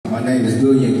My name is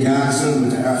William Godson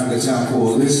with the Africa Town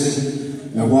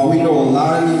Coalition. And while we know a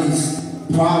lot of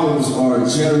these problems are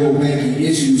general banking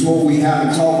issues, what we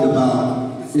haven't talked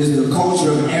about is the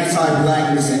culture of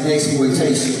anti-blackness and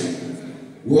exploitation.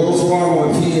 Wells Fargo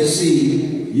and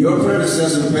PNC, your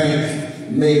predecessor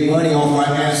bank, made money off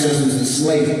our ancestors in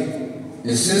slavery.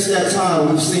 And since that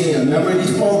time, we've seen a number of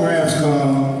these programs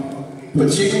come,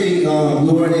 particularly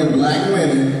luring in black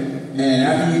women. And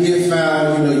after you get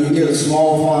found, you get a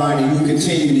small fine and you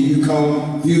continue, you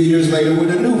come a few years later with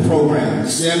a new program. In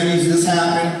the 70s this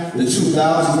happened, the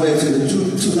 2000s led to the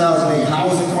 2008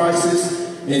 housing crisis.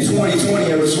 In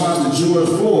 2020, in response to George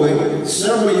Floyd,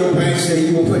 several of your banks said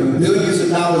you were putting billions of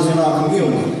dollars in our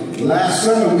community. Last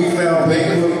summer, we found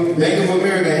Bank of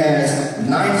America has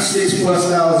 96 plus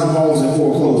thousand homes in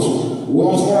foreclosure.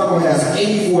 Wells Fargo has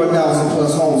 84,000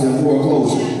 plus homes in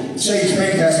foreclosure. Chase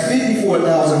Bank has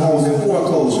 54,000 homes in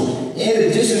foreclosure.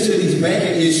 In addition to these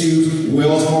banking issues,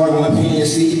 Wells Fargo and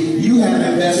PNC, you have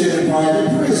invested in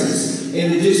private prisons.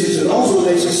 In addition to those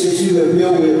relationships you have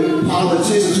built with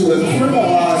politicians who have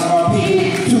criminalized our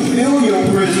people to fill your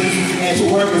prisons and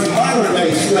to work as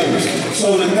modern-day slaves.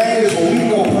 So the thing is, when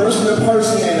we go person to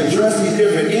person and address these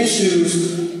different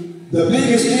issues, the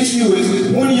biggest issue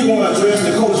is, when are you going to address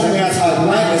the culture of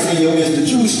anti-blackness in your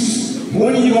institutions?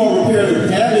 When are you going to repair the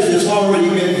damage that's already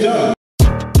been done?